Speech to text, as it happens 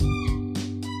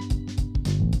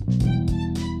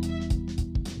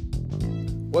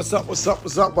What's up?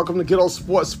 Welcome to Good Old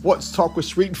Sports Talk with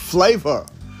Street Flavor.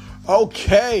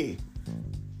 Okay,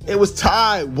 it was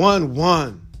tied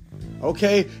 1-1.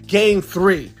 Okay, game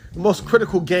 3, the most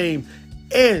critical game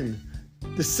in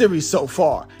the series so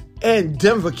far. And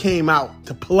Denver came out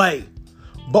to play.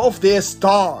 Both their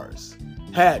stars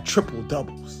had triple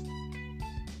doubles.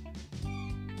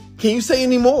 Can you say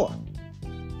any more?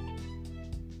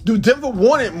 Do Denver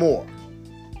want it more?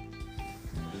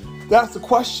 That's the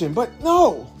question. But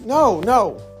no.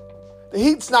 The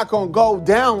Heat's not going to go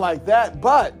down like that.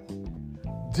 But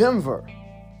Denver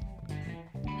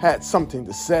had something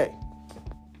to say.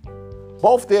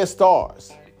 Both their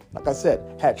stars, like I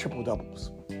said, had triple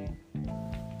doubles.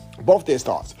 Both their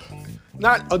stars.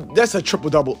 That's a triple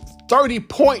double.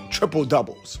 30-point triple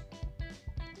doubles.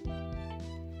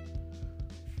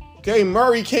 Okay,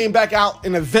 Murray came back out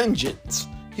in a vengeance.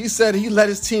 He said he let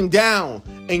his team down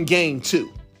in game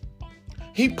 2.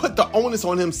 He put the onus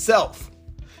on himself.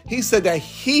 He said that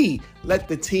he let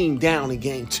the team down in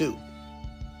game 2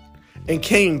 and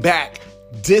came back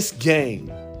this game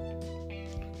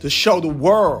to show the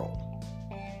world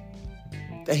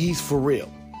that he's for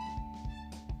real.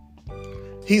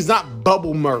 He's not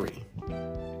Bubble Murray.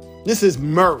 This is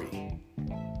Murray.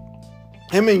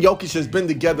 Him and Jokic has been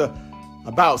together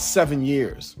about 7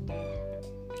 years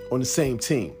on the same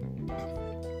team.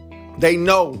 They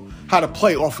know how to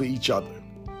play off of each other.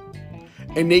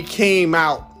 And they came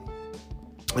out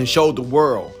and showed the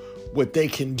world what they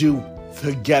can do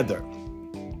together.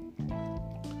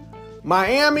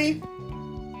 Miami,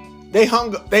 they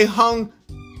hung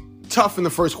tough in the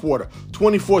first quarter,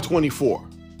 24-24.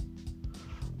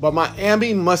 But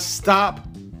Miami must stop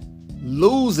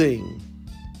losing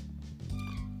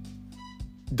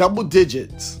double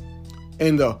digits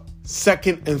in the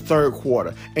second and third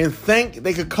quarter and think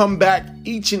they could come back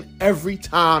each and every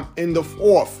time in the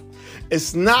fourth.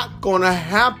 It's not going to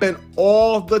happen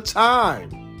all the time.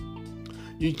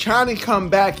 You're trying to come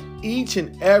back each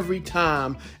and every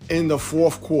time in the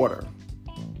fourth quarter.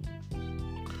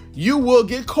 You will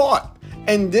get caught.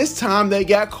 And this time they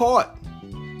got caught.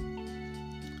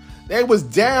 They was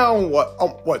down,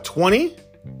 20?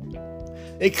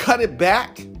 They cut it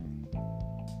back.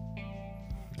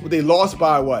 Well, they lost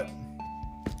by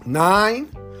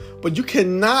 9? But you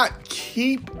cannot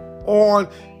keep on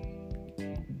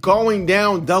going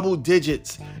down double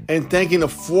digits and thinking the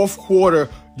fourth quarter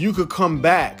you could come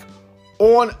back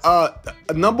on a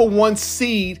number 1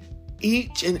 seed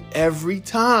each and every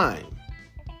time.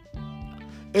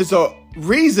 It's a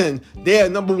reason they're a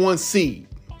number 1 seed.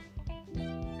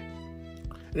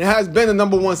 And it has been a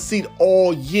number 1 seed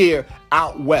all year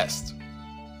out west.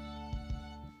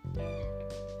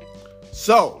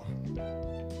 So,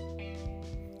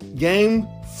 game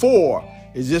 4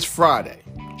 is this Friday.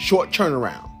 Short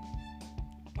turnaround.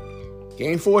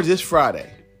 Game 4 is this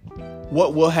Friday.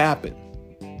 What will happen?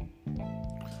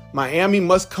 Miami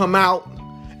must come out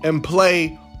and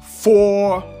play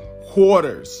 4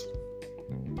 quarters.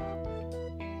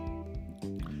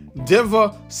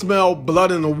 Denver smell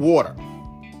blood in the water.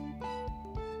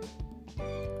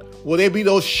 Will they be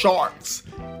those sharks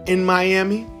in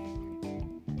Miami?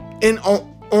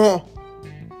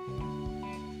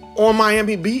 On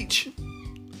Miami Beach?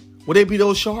 Will they be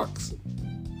those sharks?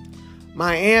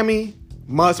 Miami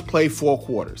must play 4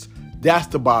 quarters. That's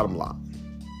the bottom line.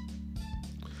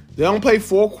 They don't play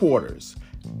 4 quarters.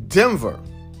 Denver,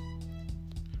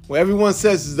 where everyone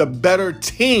says is a better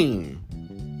team,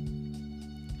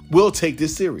 will take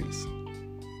this series.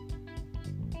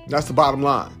 That's the bottom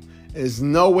line. There's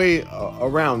no way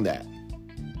around that.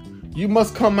 You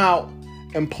must come out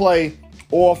and play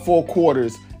all 4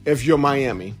 quarters if you're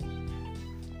Miami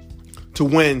to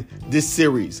win this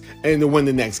series and to win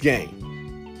the next game.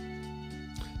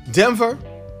 Denver,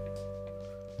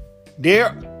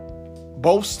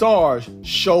 both stars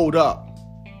showed up.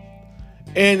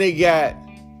 And they got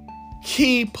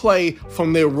key play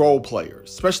from their role players,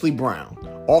 especially Brown,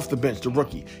 off the bench. The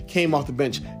rookie came off the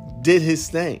bench, did his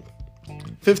thing.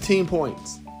 15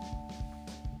 points.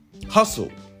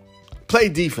 Hustle. Play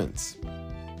defense.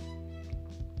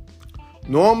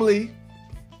 Normally,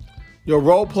 your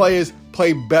role players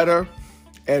play better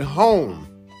at home.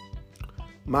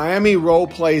 Miami role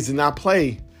players did not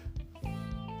play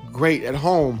great at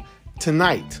home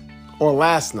tonight or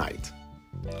last night.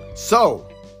 So,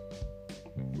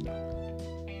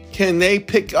 can they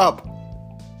pick up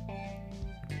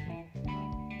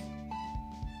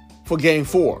for game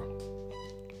 4?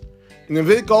 And if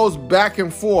it goes back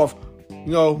and forth,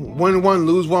 win 1,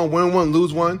 lose 1, win 1,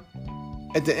 lose 1,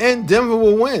 at the end, Denver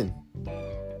will win.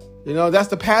 That's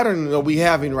the pattern that we're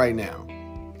having right now.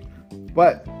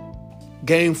 But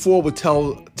Game 4 would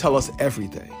tell us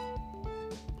everything.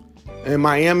 And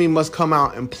Miami must come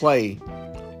out and play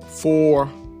 4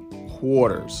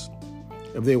 quarters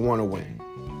if they want to win.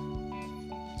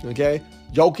 Okay?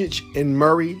 Jokic and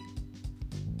Murray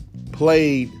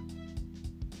played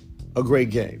a great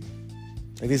game.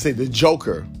 Like they say, the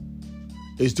Joker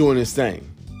is doing his thing.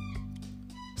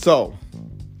 So,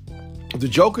 if the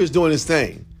Joker is doing his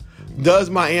thing, does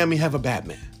Miami have a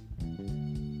Batman?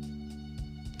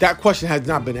 That question has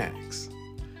not been asked.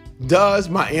 Does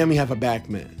Miami have a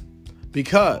Batman?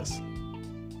 Because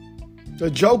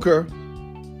the Joker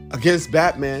against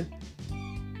Batman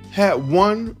had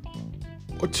 1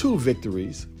 or 2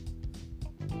 victories.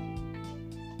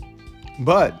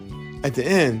 But at the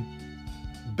end,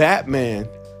 Batman,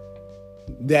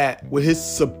 that with his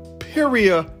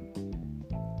superior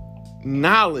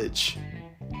knowledge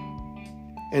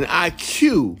and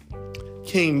IQ,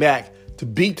 came back to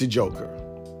beat the Joker.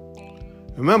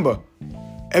 Remember,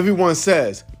 everyone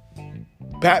says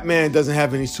Batman doesn't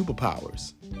have any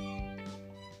superpowers.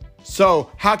 So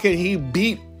how can he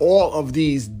beat all of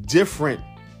these different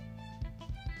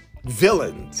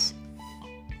villains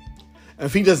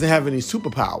if he doesn't have any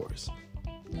superpowers?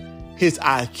 His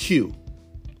IQ.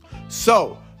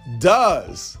 So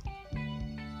does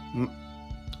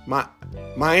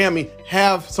Miami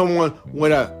have someone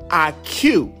with an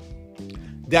IQ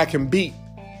that can beat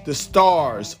the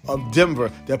Stars of Denver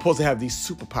that are supposed to have these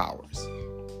superpowers?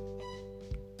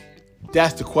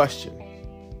 That's the question.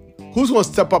 Who's going to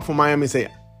step up for Miami and say,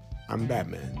 I'm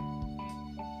Batman?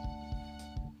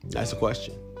 That's the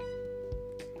question.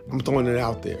 I'm throwing it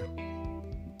out there.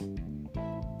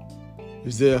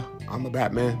 Is there, I'm a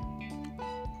Batman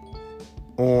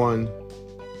on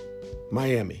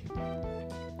Miami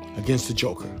against the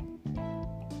Joker?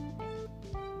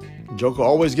 Joker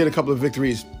always get a couple of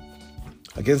victories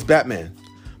against Batman,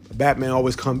 but Batman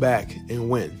always come back and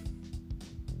win.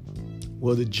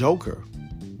 Will the Joker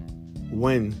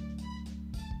win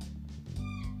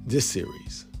this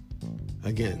series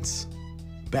against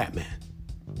Batman?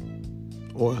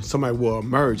 Or somebody will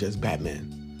emerge as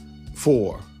Batman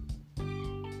for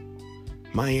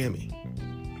Miami?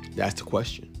 That's the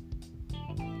question.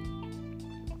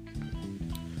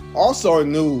 Also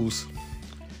in news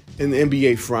in the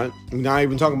NBA front, we're not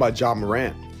even talking about Ja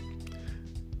Morant.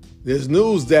 There's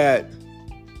news that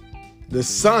the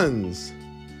Suns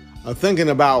are thinking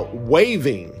about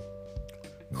waiving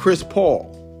Chris Paul.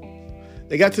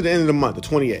 They got to the end of the month, the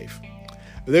 28th.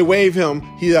 If they waive him,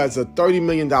 he has a $30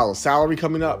 million salary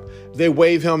coming up. If they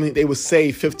waive him, they would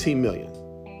save $15 million.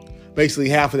 Basically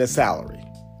half of that salary.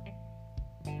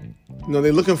 You know,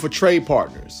 they're looking for trade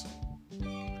partners.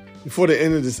 Before the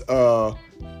end of this, at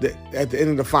the end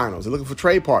of the finals, they're looking for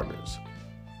trade partners.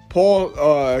 Paul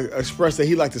expressed that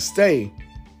he'd like to stay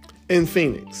in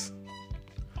Phoenix.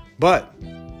 But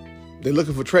they're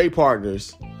looking for trade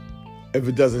partners if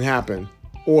it doesn't happen.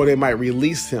 Or they might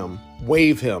release him,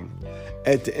 waive him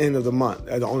at the end of the month,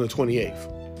 on the 28th.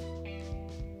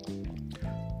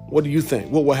 What do you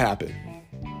think? What will happen?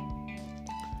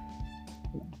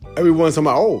 Everyone's talking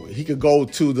about, he could go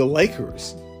to the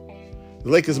Lakers. The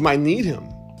Lakers might need him.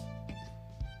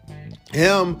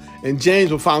 Him and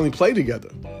James will finally play together.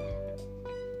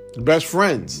 Best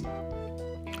friends.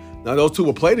 Now those two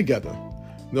will play together.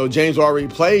 You know, James already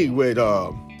played with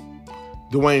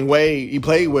Dwayne Wade. He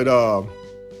played with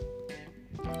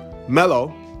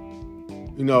Melo.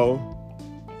 You know,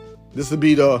 this would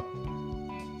be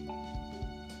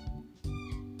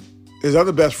his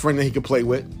other best friend that he could play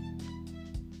with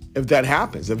if that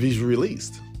happens, if he's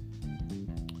released.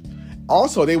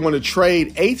 Also, they want to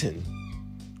trade Ayton,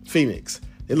 Phoenix.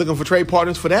 They're looking for trade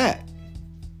partners for that.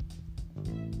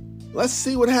 Let's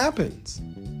see what happens.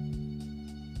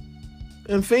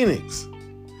 In Phoenix,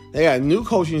 they got a new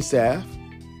coaching staff,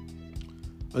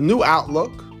 a new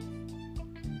outlook.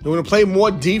 They want to play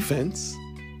more defense.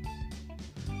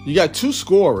 You got 2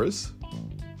 scorers.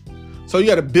 So you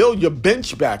got to build your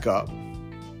bench back up.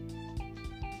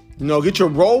 You know, get your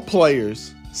role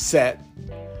players set.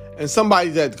 And somebody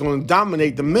that's going to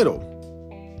dominate the middle.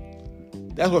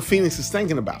 That's what Phoenix is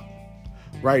thinking about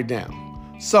right now.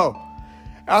 So,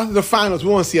 after the finals, we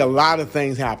want to see a lot of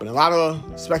things happen. A lot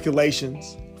of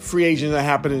speculations. Free agents that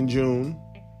happen in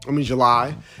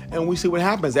July. And we see what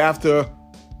happens after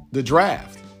the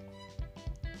draft.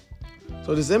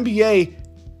 So this NBA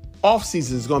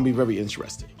offseason is going to be very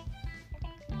interesting.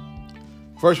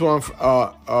 First, we want to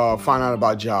find out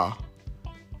about Ja.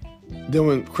 Then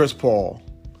with Chris Paul.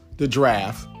 The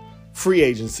draft, free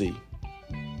agency,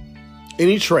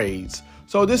 any trades.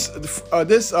 So this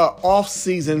off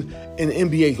season in the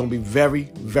NBA is going to be very,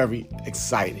 very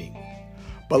exciting.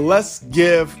 But let's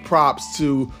give props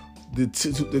to the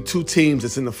two teams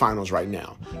that's in the finals right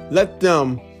now. Let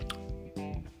them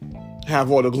have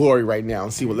all the glory right now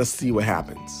and let's see what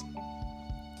happens.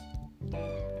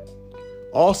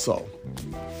 Also,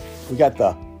 we got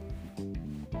the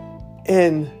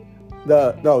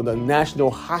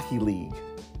National Hockey League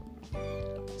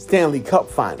Stanley Cup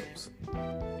Finals.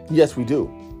 Yes, we do.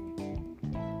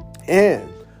 And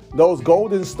those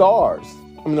Golden Stars,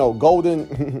 Golden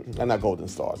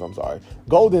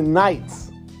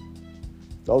Knights.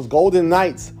 Those Golden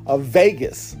Knights of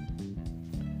Vegas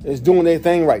is doing their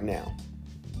thing right now.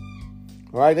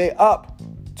 All right, they up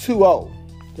 2-0.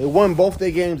 They won both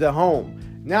their games at home.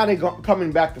 Now they're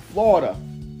coming back to Florida.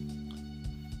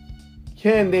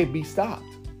 Can they be stopped?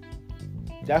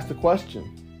 That's the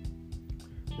question.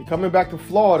 They're coming back to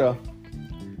Florida.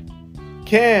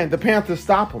 Can the Panthers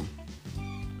stop them?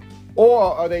 Or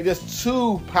are they just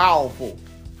too powerful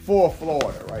for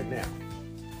Florida right now?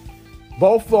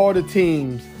 Both Florida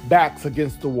teams backs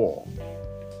against the wall.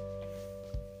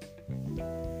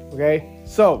 Okay?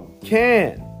 So,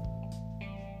 can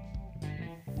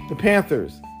the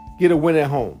Panthers get a win at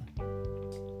home?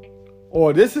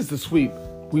 Or this is the sweep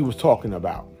we was talking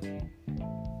about.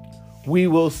 We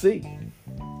will see.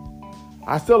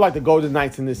 I still like the Golden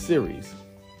Knights in this series.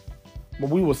 But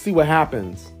we will see what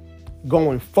happens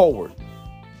going forward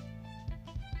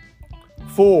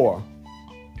for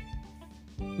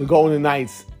the Golden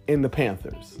Knights and the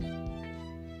Panthers.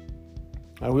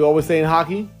 Like we always say in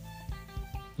hockey,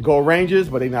 go Rangers,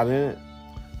 but they're not in it.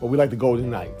 But we like the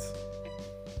Golden Knights.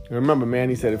 And remember,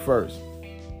 Manny said it first.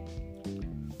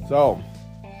 So,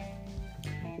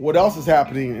 what else is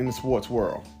happening in the sports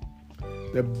world?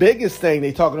 The biggest thing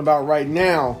they're talking about right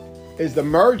now is the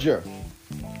merger,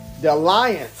 the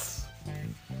alliance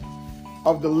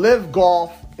of the LIV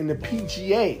Golf and the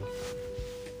PGA.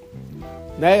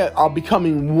 They are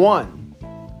becoming one.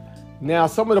 Now,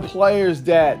 some of the players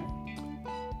that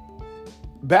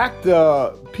backed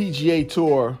the PGA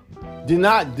Tour did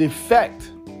not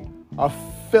defect are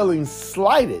feeling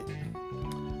slighted.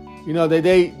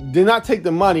 They did not take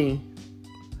the money,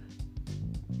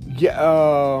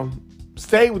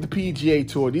 stayed with the PGA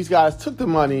Tour. These guys took the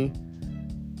money,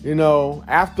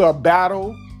 after a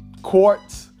battle,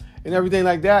 courts, and everything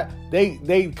like that.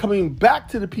 They coming back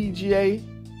to the PGA,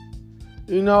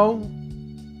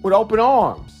 with open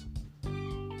arms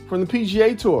from the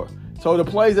PGA Tour. So the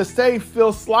players that stayed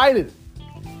feel slighted,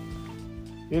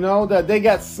 that they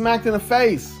got smacked in the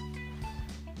face.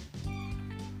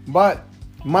 But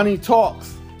money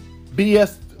talks,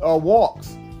 BS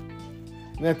walks.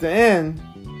 And at the end,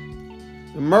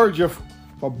 the merger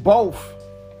for both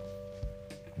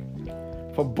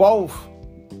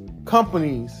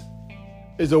companies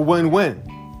is a win-win.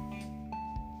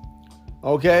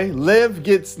 Okay? LIV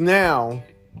gets now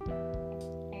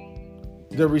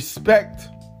the respect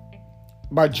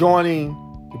by joining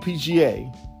the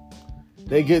PGA.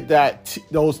 They get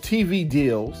those TV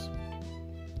deals,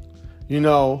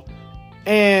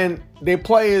 and their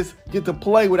players get to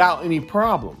play without any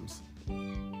problems.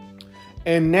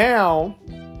 And now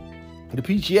the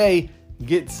PGA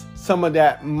gets some of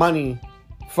that money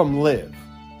from LIV.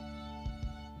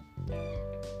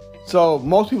 So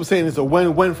most people saying it's a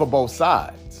win-win for both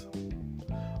sides.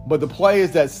 But the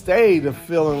players that stayed are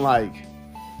feeling like,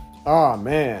 oh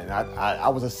man, I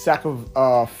was a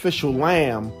sacrificial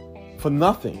lamb for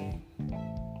nothing.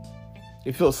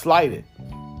 They feel slighted.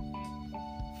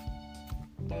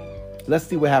 Let's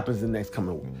see what happens in the next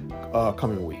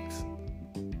coming weeks.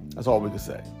 That's all we can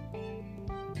say.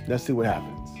 Let's see what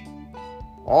happens.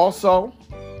 Also,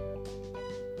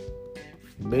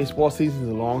 baseball season is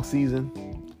a long season.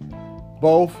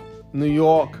 Both New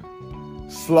York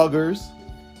Sluggers,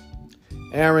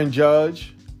 Aaron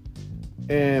Judge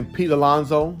and Pete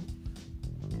Alonso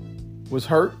was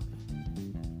hurt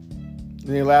in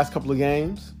their last couple of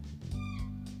games.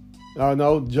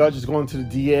 No, Judge is going to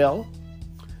the DL.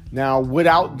 Now,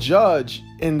 without Judge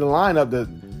in the lineup, the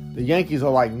Yankees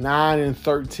are like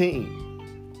 9-13.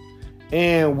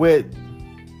 And with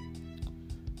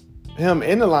him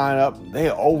in the lineup,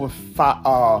 they're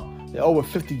over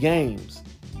 50 games.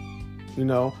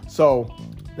 So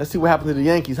let's see what happens to the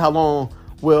Yankees. How long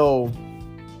will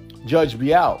Judge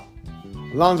be out?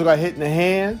 Alonso got hit in the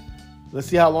hand. Let's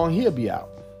see how long he'll be out.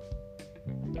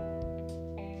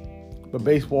 But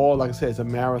baseball, like I said, it's a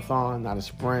marathon, not a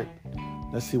sprint.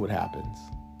 Let's see what happens.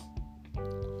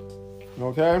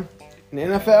 Okay? In the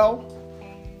NFL,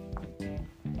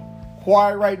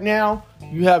 quiet right now.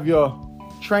 You have your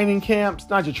training camps,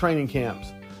 not your training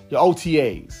camps, your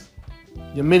OTAs,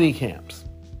 your mini camps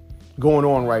going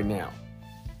on right now.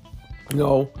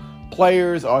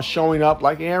 Players are showing up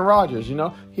like Aaron Rodgers.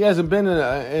 He hasn't been in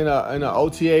an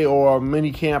OTA or a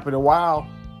mini camp in a while.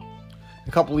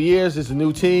 A couple of years, it's a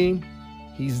new team.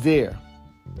 He's there.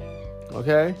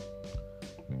 Okay?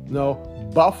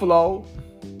 Buffalo,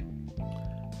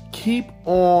 keep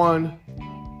on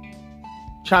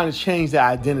trying to change their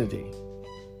identity.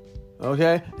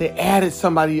 Okay? They added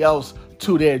somebody else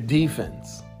to their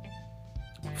defense.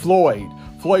 Floyd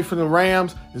from the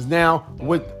Rams is now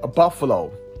with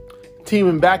Buffalo,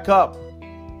 teaming back up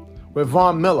with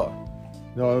Von Miller.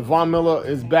 Von Miller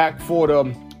is back for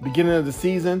the beginning of the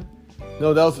season.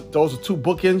 Those are two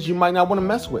bookends you might not want to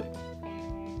mess with.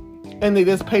 And they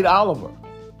just paid Oliver.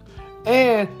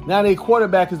 And now their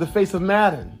quarterback is the face of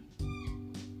Madden.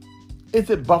 Is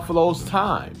it Buffalo's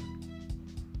time?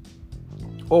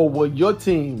 Or will your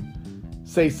team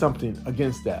say something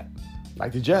against that?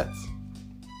 Like the Jets.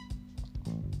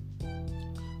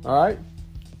 All right?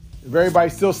 If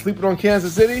everybody's still sleeping on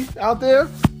Kansas City out there,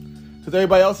 because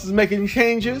everybody else is making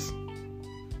changes,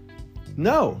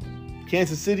 no.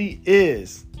 Kansas City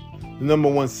is the number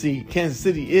one seed. Kansas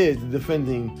City is the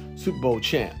defending Super Bowl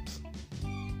champs.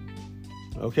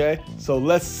 Okay? So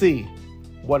let's see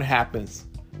what happens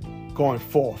going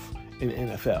forth in the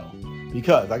NFL.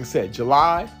 Because, like I said,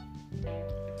 July,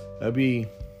 it'll be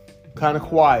kind of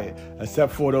quiet,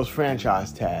 except for those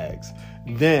franchise tags.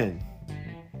 Then,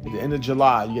 at the end of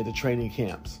July, you get the training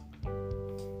camps.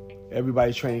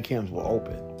 Everybody's training camps will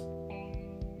open.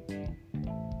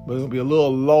 But it'll be a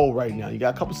little low right now. You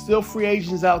got a couple still free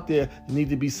agents out there that need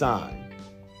to be signed.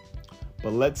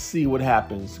 But let's see what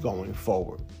happens going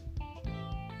forward.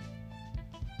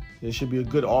 There should be a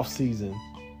good offseason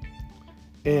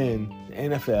in the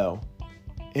NFL,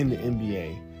 in the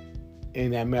NBA,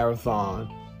 in that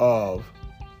marathon of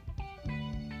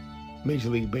Major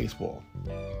League Baseball.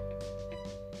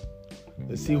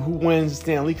 Let's see who wins the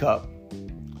Stanley Cup,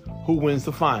 who wins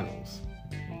the finals.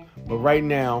 But right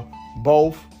now,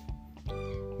 both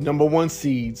number one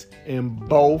seeds in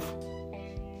both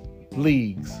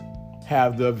leagues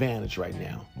have the advantage right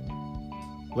now.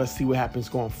 Let's see what happens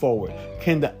going forward.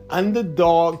 Can the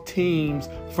underdog teams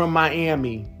from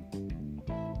Miami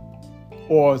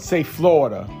or say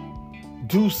Florida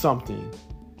do something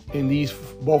in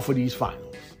both of these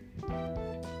finals?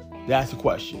 That's the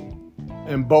question.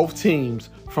 And both teams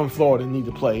from Florida need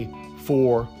to play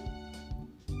 4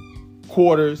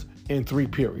 quarters and 3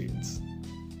 periods.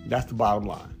 That's the bottom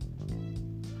line.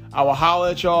 I will holler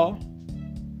at y'all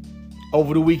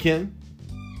over the weekend.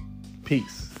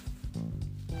 Peace.